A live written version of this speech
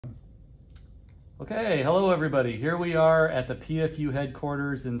Okay, hello everybody. Here we are at the PFU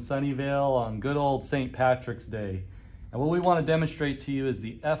headquarters in Sunnyvale on good old St. Patrick's Day. And what we want to demonstrate to you is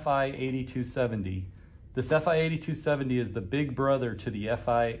the fi-8270. This fi-8270 is the big brother to the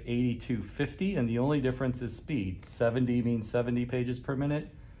fi-8250, and the only difference is speed. 70 means 70 pages per minute,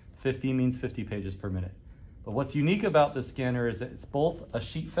 50 means 50 pages per minute. But what's unique about this scanner is that it's both a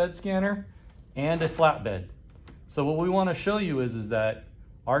sheet-fed scanner and a flatbed. So what we want to show you is that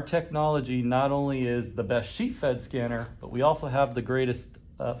our technology not only is the best sheet-fed scanner, but we also have the greatest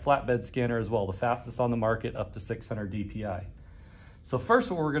flatbed scanner as well, the fastest on the market, up to 600 DPI. So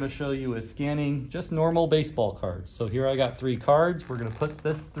first what we're going to show you is scanning just normal baseball cards. So here I got 3 cards. We're going to put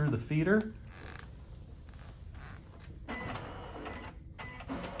this through the feeder.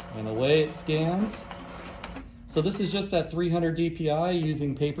 And away it scans. So this is just that 300 DPI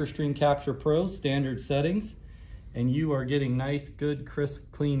using PaperStream Capture Pro standard settings. And you are getting nice, good,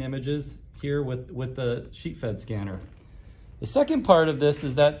 crisp, clean images here with the sheet-fed scanner. The second part of this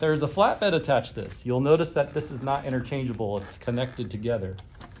is that there's a flatbed attached to this. You'll notice that this is not interchangeable, it's connected together.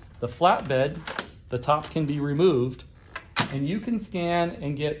 The flatbed, the top can be removed, and you can scan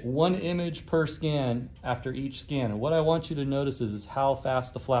and get 1 image per scan after each scan. And what I want you to notice is how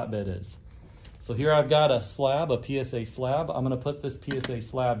fast the flatbed is. So here I've got a slab, a PSA slab. I'm gonna put this PSA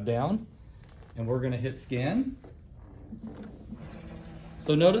slab down, and we're gonna hit scan.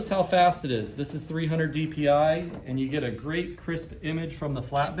 So notice how fast it is. This is 300 DPI, and you get a great crisp image from the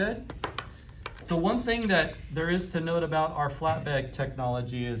flatbed. So one thing that there is to note about our flatbed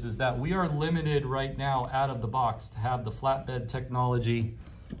technology is that we are limited right now out of the box to have the flatbed technology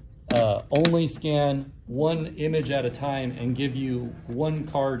only scan 1 image at a time and give you 1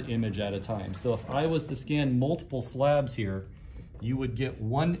 card image at a time. So if I was to scan multiple slabs here, you would get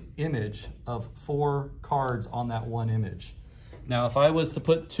 1 image of 4 cards on that 1 image. Now, if I was to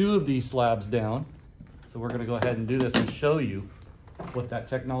put 2 of these slabs down, so we're gonna go ahead and do this and show you what that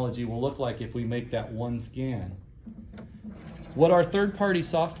technology will look like if we make that 1 scan. What our third-party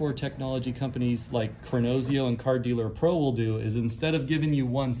software technology companies like Chronosio and Card Dealer Pro will do is instead of giving you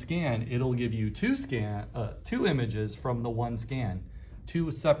 1 scan, it'll give you 2 images from the 1 scan, 2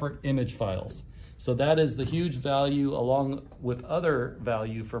 separate image files. So that is the huge value along with other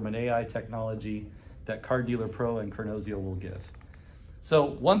value from an AI technology that Card Dealer Pro and Chronosio will give. So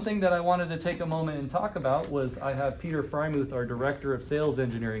one thing that I wanted to take a moment and talk about was I have Peter Freimuth, our Director of Sales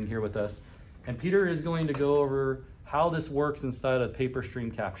Engineering, here with us. And Peter is going to go over how this works inside of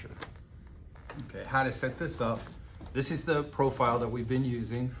PaperStream Capture. Okay, how to set this up. This is the profile that we've been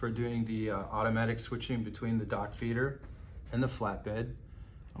using for doing the automatic switching between the dock feeder and the flatbed.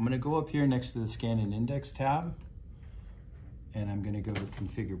 I'm going to go up here next to the Scan and Index tab, and I'm going to go to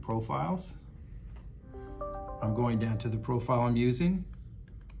Configure Profiles. I'm going down to the profile I'm using.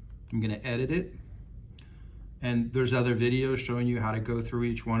 I'm going to edit it. And there's other videos showing you how to go through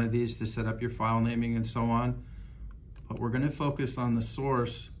each one of these to set up your file naming and so on. But we're going to focus on the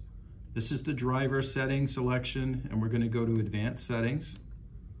source. This is the driver setting selection, and we're going to go to Advanced Settings.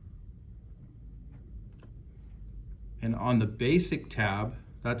 And on the Basic tab,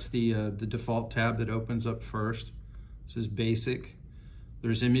 that's the default tab that opens up first. This is Basic.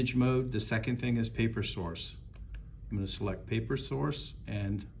 There's Image Mode. The second thing is Paper Source. I'm going to select Paper Source,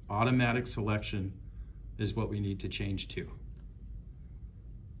 and Automatic Selection is what we need to change to.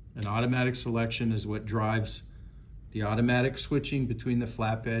 An automatic selection is what drives the automatic switching between the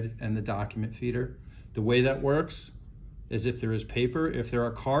flatbed and the document feeder. The way that works is if there is paper, if there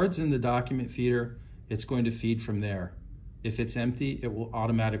are cards in the document feeder, it's going to feed from there. If it's empty, it will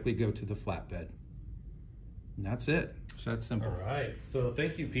automatically go to the flatbed. And that's it. It's that simple. All right, so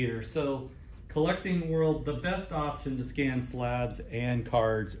thank you, Peter. So collecting world, the best option to scan slabs and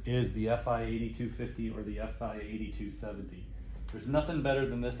cards is the fi-8250 or the fi-8270. There's nothing better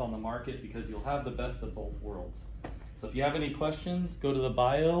than this on the market because you'll have the best of both worlds. So if you have any questions, go to the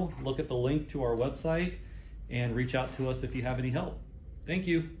bio, look at the link to our website, and reach out to us if you have any help. Thank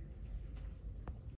you.